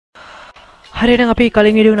හරි එහෙනම් අපි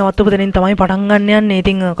කලින් වීඩියෝ එක නවත්තපු තැනින් තමයි පටන් ගන්න යන්නේ.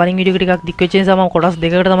 ඉතින් කලින් වීඩියෝ එක ටිකක් දික් වෙච්ච නිසා මම කොටස්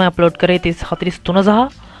දෙකකට තමයි අප්ලෝඩ් කරේ 43 සහ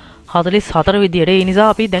 44 විදියට. ඒ නිසා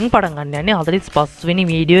අපි දැන් පටන් ගන්න යන්නේ 45 වෙනි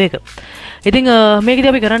වීඩියෝ එක. ඉතින්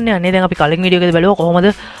මේකදී අපි කරන්න යන්නේ දැන් අපි කලින් වීඩියෝ එකේදී බැලුවා කොහොමද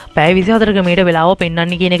පැය 24 ක්‍රමයට වෙලාව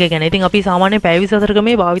පෙන්වන්නේ කියන එක ගැන. ඉතින් අපි සාමාන්‍ය පැය 24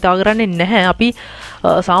 ක්‍රමේ භාවිතා කරන්නේ නැහැ. අපි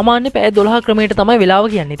සාමාන්‍ය පැය 12 ක්‍රමයට තමයි වෙලාව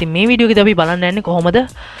කියන්නේ. ඉතින් මේ වීඩියෝ එකේදී අපි බලන්න යන්නේ කොහොමද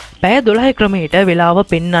පැය 12 ක්‍රමයට වෙලාව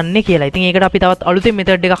පෙන්වන්නේ කියලා. ඉතින් ඒකට අපි තවත් අලුතෙන්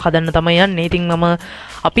මෙතඩ් එකක් හදන්න තමයි යන්නේ. ඉතින්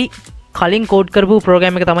අපි කලින් කෝඩ් කරපු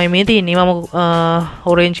ප්‍රෝග්‍රෑම් එක තමයි මේ තියෙන්නේ. මම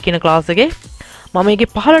ඔරෙන්ජ් කියන ක්ලාස් එකේ මම මේකේ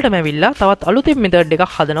පහළටම ඇවිල්ලා තවත් අලුතෙන් මෙතඩ් එකක්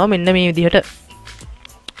හදනවා. මෙන්න මේ විදිහට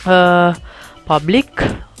public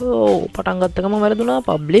පටන් ගත්ත ගමන් වැරදුනා.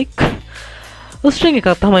 public string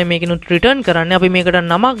එකක් තමයි මේකිනුත් රිටර්න් කරන්නේ. අපි මේකට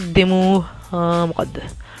නමක් දෙමු. මොකද්ද?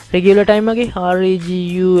 regular time වගේ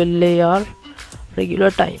regular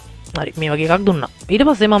regular time. හරි මේ වගේ එකක් දුන්නා. ඊට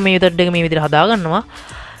පස්සේ මම මේ මෙතඩ් එක මේ විදිහට හදා ගන්නවා.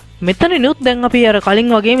 මෙතනිනුත් දැන් අපි අර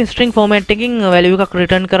කලින් වගේම string format එකකින් value එකක්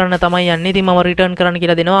return කරන්න තමයි යන්නේ. ඉතින් මම return කරන්න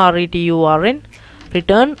කියලා දෙනවා return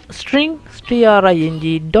return string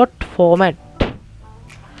string.format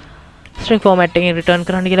string format එකකින් return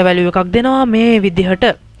කරන්න කියලා value එකක් දෙනවා මේ විදිහට.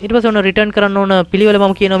 ඊට පස්සේ ඔන්න return කරන්න ඕන පිළිවෙල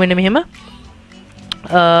මම කියනවා මෙන්න මෙහෙම.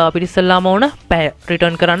 අපිට ඉස්සෙල්ලාම ඕන පැය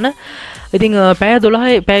return කරන්න. ඉතින් පැය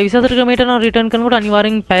 12 පැය 24 ක්‍රමයට නම් return කරනකොට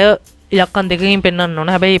අනිවාර්යෙන් පැය ඉලක්කම් දෙකකින් පෙන්වන්න ඕන.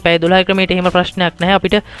 හැබැයි පැය 12 ක්‍රමයට එහෙම ප්‍රශ්නයක් නැහැ.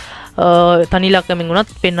 අපිට තනි ඉලක්කමින් උනත්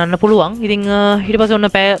පෙන්වන්න පුළුවන්. ඉතින් ඊට පස්සේ ඔන්න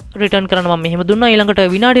පැය return කරන්න මම මෙහෙම දුන්නා. ඊළඟට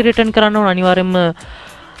විනාඩි return කරන්න ඕන අනිවාර්යෙන්ම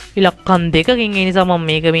ඉලක්කම් දෙකකින්. ඒ නිසා මම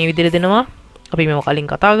මේක මේ විදිහට දෙනවා. අපි මේව කලින්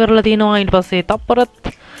කතා කරලා තියෙනවා. ඊට පස්සේ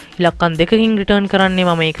තප්පරත් ඉලක්කම් දෙකකින් return කරන්නේ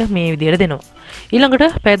මම මේක මේ විදිහට දෙනවා.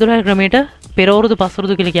 ඊළඟට පැය 12 ක්‍රමයට පෙරවරුදු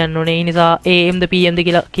පස්වරුදු කියලා කියන්න ඕනේ. ඒ නිසා AMද PMද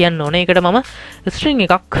කියලා කියන්න ඕනේ. ඒකට මම string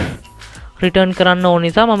එකක් return කරන්න ඕන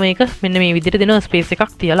නිසා මම මේක මෙන්න මේ විදිහට දෙනවා space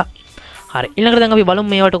එකක් තියලා. හරි. ඊළඟට දැන් අපි බලමු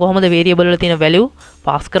මේවට කොහොමද variable වල තියෙන value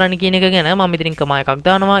pass කරන්න කියන එක ගැන. මම මෙතනින් කමා එකක්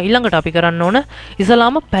දානවා. ඊළඟට අපි කරන්න ඕන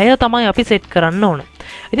ඉස්සලාම පැය තමයි අපි set කරන්න ඕන.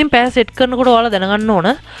 ඉතින් පැය set කරනකොට ඔයාලා දැනගන්න ඕන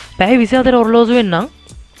පැය 24 ඔරලෝසුවෙන් නම්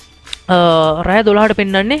රෑ 12ට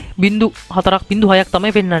පෙන්වන්නේ 0.4ක්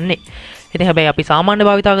තමයි පෙන්වන්නේ. ඉතින් හැබැයි අපි සාමාන්‍ය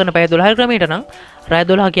භාවිතා කරන පැය 12 ක්‍රමයට නම් රෑ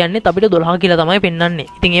 12 කියන්නේත් අපිට 12 කියලා තමයි පෙන්වන්නේ.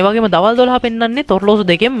 ඉතින් ඒ වගේම දවල් 12 පෙන්වන්නේ ඔරලෝසු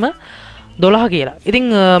දෙකෙන්ම 12 කියලා. ඉතින්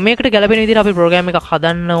මේකට ගැලපෙන විදිහට අපි ප්‍රෝග්‍රෑම් එකක්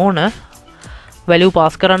හදන්න ඕන. value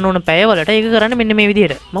pass කරන්න ඕන පැය වලට. ඒක කරන්නේ මෙන්න මේ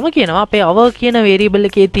විදිහට. මම කියනවා අපේ hour කියන variable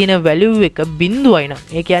එකේ තියෙන value එක 0යි නම්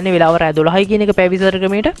ඒ කියන්නේ වෙලාව රෑ 12යි කියන එක පැය 24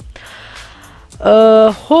 ක්‍රමයට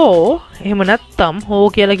එහෙම නැත්තම්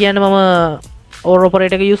කියලා කියන්නේ මම or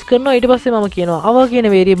operator එක use කරනවා. ඊට පස්සේ මම කියනවා hour කියන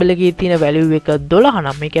variable එකේ තියෙන value එක 12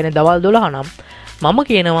 නම් ඒ කියන්නේ දවල් 12 නම් මම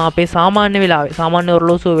කියනවා අපේ සාමාන්‍ය වෙලාවේ සාමාන්‍ය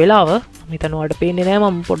ඔරලෝසුව වෙලාව මෙතන ඔයාලට පේන්නේ නැහැ.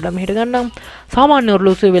 මම පොඩ්ඩක් මෙහෙට ගන්නම්. සාමාන්‍ය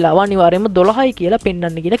ඔරලෝසුව වෙලාව අනිවාර්යයෙන්ම 12යි කියලා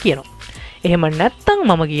පෙන්වන්න කියලා කියනවා. එහෙම නැත්තම්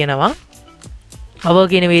මම කියනවා hour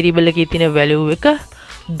කියන variable එකේ තියෙන value එක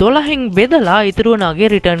 12න් බෙදලා ඉතුරු වෙන අගේ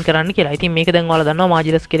return කරන්න කියලා. ඉතින් මේක දැන් ඔයාලා දන්නවා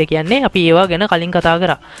modulus කියලා කියන්නේ අපි ඒවා ගැන කලින් කතා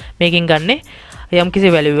කරා. මේකෙන් ගන්නේ යම් කිසි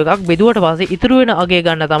value එකක් බෙදුවට පස්සේ ඉතුරු වෙන අගේ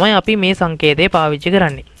ගන්න තමයි අපි මේ සංකේතය පාවිච්චි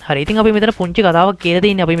කරන්නේ. හරි. ඉතින් අපි මෙතන පුංචි කතාවක් කියලා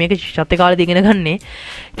දෙන්නේ. අපි මේක ශිෂ්‍යත්ව කාලේදී ඉගෙන ගන්නේ.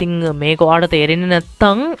 ඉතින් මේක ඔයාලට තේරෙන්නේ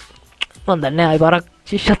නැත්තම් මම දන්නේ නැහැ. ආයි පාරක්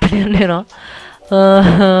ශිෂ්‍යත්වයට යන්න වෙනවා.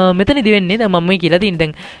 මෙතනදි වෙන්නේ දැන් මම මේ කියලා තියෙන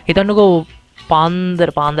දැන් හිතන්නකෝ පාන්දර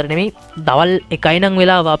නෙමෙයි දවල් 1යි නම්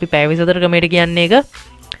වෙලාව අපි පැය 24 ක්‍රමයට කියන්නේ එක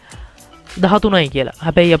 13යි කියලා.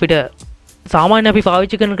 හැබැයි අපිට සාමාන්‍ය අපි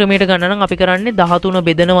පාවිච්චි කරන ක්‍රමයට ගන්න නම් අපි කරන්නේ 13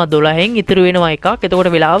 බෙදනවා 12න් ඉතුරු වෙනවා එකක්. එතකොට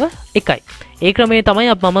වෙලාව 1යි. ඒ ක්‍රමය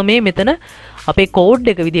තමයි මම මේ මෙතන අපේ කෝඩ්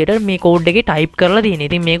එක විදිහට මේ කෝඩ් එකේ ටයිප් කරලා තියෙන්නේ.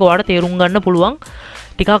 ඉතින් මේක ඔයාලට තේරුම් ගන්න පුළුවන්.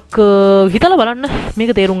 ටිකක් හිතලා බලන්න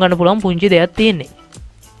මේක තේරුම් ගන්න පුළුවන් පුංචි දෙයක් තියෙන්නේ.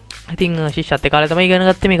 ඉතින් ශිෂ්‍යත්ව කාලේ තමයි ඉගෙන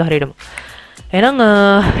ගත්තේ මේක හරියටම. එහෙනම්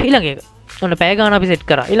ඊළඟ එක. ඔන්න පැය ගාන අපි සෙට්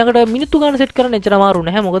කරා. ඊළඟට මිනිත්තු ගාන සෙට් කරන්න එච්චර අමාරු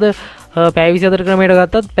නැහැ. මොකද පැය 24 ක්‍රමයට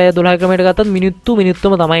ගත්තත් පැය 12 ක්‍රමයට ගත්තත්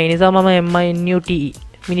මිනිත්තුම තමයි. ඒ නිසා මම minute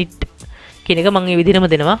මිනිත් කියන එක මම මේ විදිහටම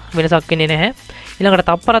දෙනවා. වෙනසක් වෙන්නේ නැහැ. ඊළඟට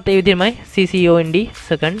තප්පරත් ඒ විදිහමයි second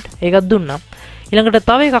second ඒකත් දුන්නා. ඊළඟට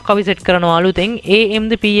තව එකක් අපි සෙට් කරනවා අලුතෙන්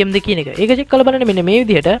amද pmද කියන එක. ඒක චෙක් කරලා බලන්න මෙන්න මේ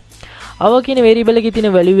විදිහට. hour කියන variable එකේ තියෙන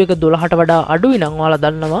value එක 12ට වඩා අඩුයි නම් ඔයාලා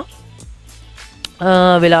දන්නවා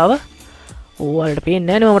වෙලාව ඔයාලට පේන්නේ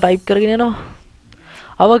නැහැ නේ මම ටයිප් කරගෙන යනවා.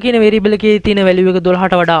 hour කියන variable එකේ තියෙන value එක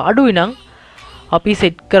 12ට වඩා අඩුයි නම් අපි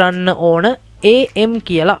set කරන්න ඕන am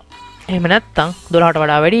කියලා. එහෙම නැත්නම් 12ට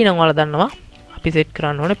වඩා වැඩි නම් ඔයාලා දන්නවා අපි set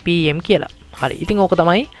කරන්න ඕන pm කියලා. හරි. ඉතින් ඕක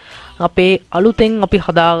තමයි අපේ අලුතෙන් අපි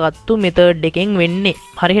හදාගත්තු method එකෙන් වෙන්නේ.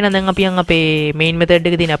 හරි එහෙනම් දැන් අපි යන් අපේ main method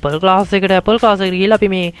එකේ තියෙන apple class එකට ගිහලා අපි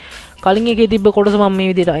මේ කලින් එකේ තිබ්බ කොටස මම මේ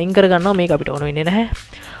විදිහට අයින් කරගන්නවා. මේක අපිට ඕන වෙන්නේ නැහැ.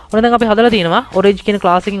 ඔන්න දැන් අපි හදලා තියෙනවා orange කියන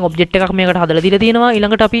class එකකින් object එකක් මේකට හදලා දීලා තියෙනවා.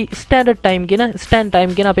 ඊළඟට අපි stand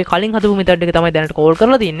time කියන අපේ කලින් හදපු method එක තමයි දැනට call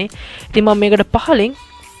කරලා තියෙන්නේ. ඉතින් මම මේකට පහලින්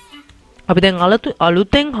අපි දැන්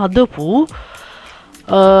අලුතෙන් හදපු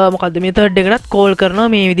මොකද්ද method එකකට call කරනවා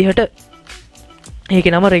මේ විදිහට.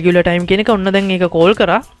 ඒකේ නම regular time කියන එක. ඔන්න දැන් ඒක call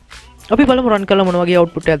කරා. අපි බලමු run කරලා මොන වගේ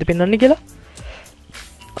output එකක්ද පෙන්වන්නේ කියලා.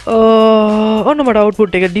 ඔන්න මට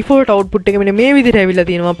output එක default output එක මෙන්න මේ විදිහට ඇවිල්ලා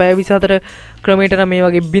තියෙනවා. පැය 24 ක්‍රමයට නම් මේ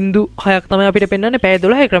වගේ බිංදු 6ක් තමයි අපිට පෙන්වන්නේ. පැය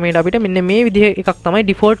 12 ක්‍රමයට අපිට මෙන්න මේ විදිහ එකක් තමයි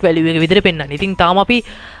default value එක විදිහට පෙන්වන්නේ. ඉතින් තාම අපි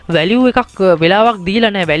value එකක් වෙලාවක්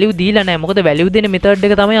දීලා නැහැ. value දීලා නැහැ. මොකද value දෙන method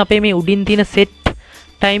එක තමයි අපේ මේ උඩින් තියෙන set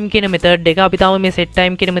time කියන method එක. අපි තාම මේ set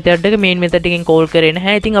time කියන method එක main method එකෙන් call කරේ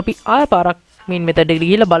නැහැ. ඉතින් අපි ආය පාරක් main method එකට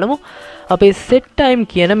ගිහිල්ලා බලමු. අපේ set time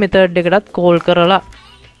කියන method එකටත් call කරලා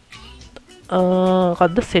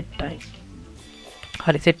මොකද්ද set time.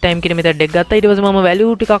 හරි set time කියන method එක ගත්තා. ඊට පස්සේ මම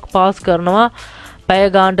value ටිකක් pass කරනවා. පැය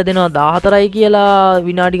ගානට දෙනවා 14යි කියලා,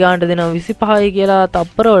 විනාඩි ගානට දෙනවා 25යි කියලා,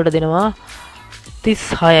 තප්පර වලට දෙනවා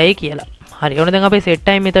 36යි කියලා. හරි. ඔන්න දැන් අපේ set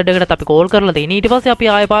time method එකකට අපි call කරලා තියෙනවා. ඊට පස්සේ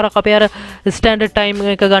අපි ආයෙ පාරක් අපේ අර standard time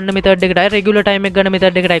එක ගන්න method එකටයි regular time එක ගන්න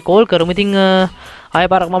method එකටයි call කරමු. ඉතින් ආයෙ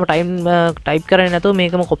පාරක් මම time type කරන්නේ නැතුව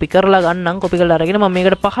මේකම copy කරලා ගන්නම්. copy කරලා අරගෙන මම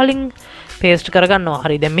මේකට පහලින් paste කරගන්නවා.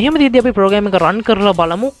 හරි. දැන් මෙහෙම තියදී අපි program එක run කරලා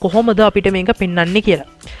බලමු කොහොමද අපිට මේක පෙන්වන්නේ කියලා.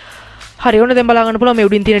 හරි. ඔන්න දැන් බලා ගන්න පුළුවන් මේ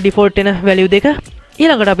උඩින් තියෙන default වෙන value දෙක.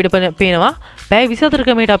 ඊළඟට අපිට පේනවා පැය 24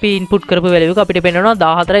 ක්‍රමයට අපි input කරපු value එක අපිට පෙන්වනවා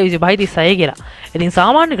 14යි 25යි 36යි කියලා. ඉතින්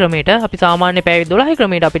සාමාන්‍ය ක්‍රමයට අපි සාමාන්‍ය පැය 12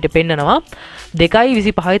 ක්‍රමයට අපිට පෙන්වනවා 2යි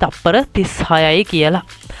 25යි තප්පර 36යි කියලා.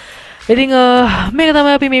 ඉතින් මේක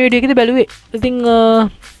තමයි අපි මේ වීඩියෝ එකේදී බැලුවේ. ඉතින්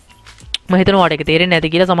මම හිතනවා ඔයාලට ඒක තේරෙන්නේ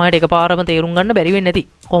නැති කියලා. සමහරවිට එකපාරම තේරුම් ගන්න බැරි වෙන්නේ නැති.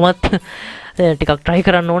 කොහොමත් ටිකක් try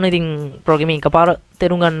කරන්න ඕන. ඉතින් programming එකපාර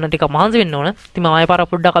තේරුම් ගන්න ටිකක් මහන්සි වෙන්න ඕන. ඉතින් මම ආයෙ පාරක්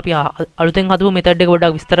පොඩ්ඩක් අපි අලුතෙන් හදපු method එක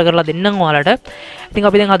පොඩ්ඩක් විස්තර කරලා දෙන්නම් ඔයාලට. ඉතින්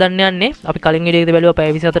අපි දැන් හදන්න යන්නේ අපි කලින් වීඩියෝ එකේදී බැලුවා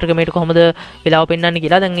පැය 24 ක්‍රමයට කොහොමද වෙලාව පෙන්වන්නේ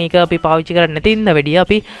කියලා. දැන් ඒක අපි පාවිච්චි කරන්නේ නැති ඉන්න වැඩිය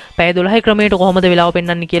අපි පැය 12 ක්‍රමයට කොහොමද වෙලාව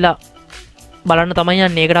පෙන්වන්නේ කියලා බලන්න තමයි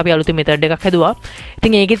යන්නේ. ඒකට අපි අලුතින් method එකක් හැදුවා.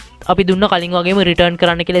 ඉතින් ඒකෙත් අපි දුන්න කලින් වගේම return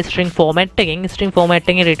කරන්න කියලා string format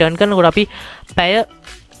එකෙන් return කරනකොට අපි පැය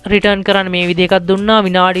return කරන්න මේ විදිහ එකක් දුන්නා.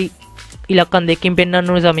 විනාඩි ඉලක්කම් දෙකකින් පෙන්වන්න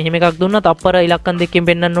ඕන නිසා මෙහෙම එකක් දුන්නා. තප්පර ඉලක්කම් දෙකකින්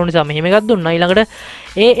පෙන්වන්න ඕන නිසා මෙහෙම එකක් දුන්නා. ඊළඟට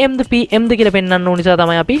AM ද PM ද කියලා පෙන්වන්න ඕන නිසා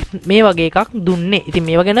තමයි අපි මේ වගේ එකක් දුන්නේ. ඉතින්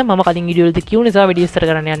මේවා ගැන මම කලින් වීඩියෝ වලදී කියු නිසා වැඩි විස්තර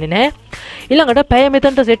කරන්න යන්නේ නැහැ. ඊළඟට පැය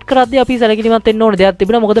මෙතනට සෙට් කරද්දී අපි සැලකිලිමත් වෙන්න ඕන දෙයක්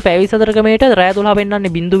තිබුණා. මොකද පැය 24 ක්‍රමයට රෑ 12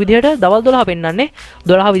 පෙන්වන්නේ බිංදු විදිහට, දවල් 12 පෙන්වන්නේ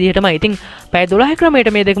 12 විදිහටමයි. ඉතින් පැය 12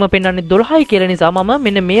 ක්‍රමයට මේ දෙකම පෙන්වන්නේ 12යි කියලා නිසා මම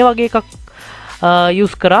මෙන්න මේ වගේ එකක්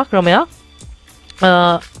use කරා ක්‍රමයක්.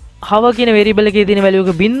 hour කියන variable එකේ තියෙන value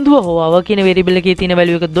එක බිංදුව හෝ hour කියන variable එකේ තියෙන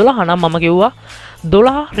value එක 12 නම් මම කිව්වා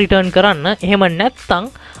 12 return කරන්න. එහෙම නැත්නම්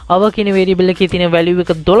hour කියන variable එකේ තියෙන value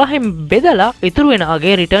එක 12න් බෙදලා ඉතුරු වෙන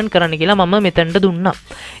අගේ return කරන්න කියලා මම මෙතනට දුන්නා.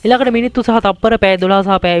 ඊළඟට මිනිත්තු සහ තප්පර පැය 12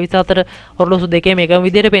 සහ පැය 24 ඔරලෝසු දෙකේම එකම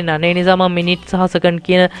විදිහට පෙන්නන්න. ඒ නිසා මම මිනිත් සහ සෙකන්ඩ්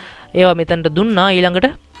කියන ඒවා මෙතනට දුන්නා. ඊළඟට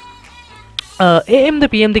AM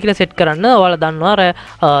ද PM ද කියලා set කරන්න. ඔයාලා දන්නවා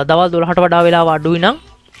දවල් 12ට වඩා වෙලාව අඩුයි නම්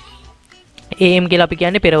AM කියලා අපි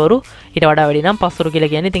කියන්නේ පෙරවරු, ඊට වඩා වැඩි නම් පස්වරු කියලා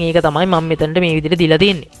කියන්නේ. ඉතින් ඒක තමයි මම මෙතනට මේ විදිහට දීලා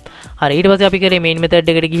තියෙන්නේ. හරි. ඊට පස්සේ අපි කරේ main method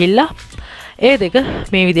එකට ගිහිල්ලා ඒ දෙක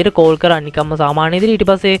මේ විදිහට call කරා නිකම්ම සාමාන්‍ය විදිහට. ඊට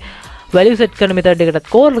පස්සේ value set කරන method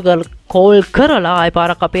එකකට call කරලා ආයෙ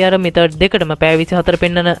පාරක් අපේ අර method දෙකටම පැය 24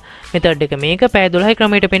 පෙන්නන method එක මේක, පැය 12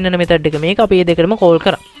 ක්‍රමයට පෙන්නන method එක මේක අපි මේ දෙකටම call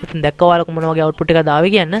කරා. ඉතින් දැක්කා ඔයාලා මොන වගේ output එකක්ද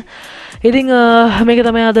ආවේ කියන්න. ඉතින් මේක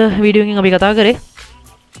තමයි අද වීඩියෝ එකෙන් අපි කතා කරේ.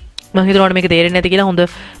 මම හිතනවා මේක තේරෙන්නේ නැති කියලා. හොඳ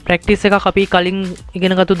ප්‍රැක්ටිස් එකක් අපි කලින්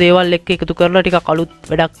ඉගෙනගත්තු දේවල් එක්ක එකතු කරලා ටිකක් අලුත්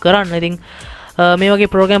වැඩක් කරන්න. ඉතින් මේ වගේ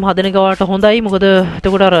ප්‍රෝග්‍රෑම් හදන එක ඔයාලට හොඳයි. මොකද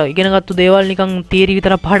එතකොට අර ඉගෙනගත්තු දේවල් නිකන් තියරි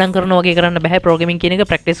විතරක් පාඩම් කරනවා වගේ කරන්න බෑ. ප්‍රෝග්‍රෑමින් කියන එක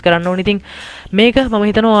ප්‍රැක්ටිස් කරන්න ඕනේ. ඉතින් මේක මම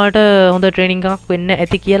හිතනවා ඔයාලට හොඳ ට්‍රේනින්ග් එකක් වෙන්න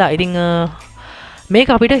ඇති කියලා. ඉතින් මේක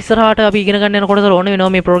අපිට ඉස්සරහට අපි ඉගෙන ගන්න යනකොට ඕන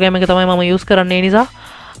වෙනවා. මේ ප්‍රෝග්‍රෑම් එක තමයි මම යූස් කරන්නේ. ඒ නිසා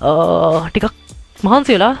ටිකක්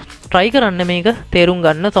මහන්සි වෙලා try කරන්න මේක තේරුම්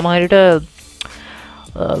ගන්න. සමහර විට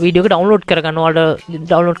වීඩියෝ එක ඩවුන්ලෝඩ් කරගන්න ඔයාලට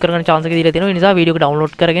ඩවුන්ලෝඩ් කරගන්න chance එක දීලා තියෙනවා. ඒ නිසා වීඩියෝ එක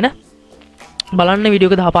ඩවුන්ලෝඩ් කරගෙන බලන්න.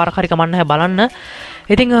 වීඩියෝ එක 10 පාරක් හරි කමන්න නැහැ බලන්න.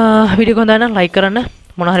 ඉතින් වීඩියෝ එක හොඳයි නම් like කරන්න.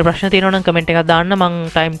 මොන හරි ප්‍රශ්න තියෙනවා නම් කමෙන්ට් එකක් දාන්න.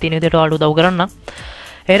 මම ටයිම් තියෙන විදිහට ඔයාලට උදව් කරන්නම්.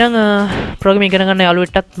 එහෙනම් ප්‍රෝග්‍රෑමින් ඉගෙන ගන්න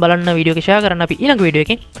යාළුවෙක්ටත් බලන්න වීඩියෝ එක share කරන්න. අපි ඊළඟ වීඩියෝ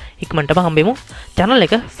එකෙන් ඉක්මනටම හම්බෙමු. channel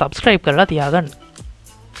එක subscribe කරලා තියාගන්න.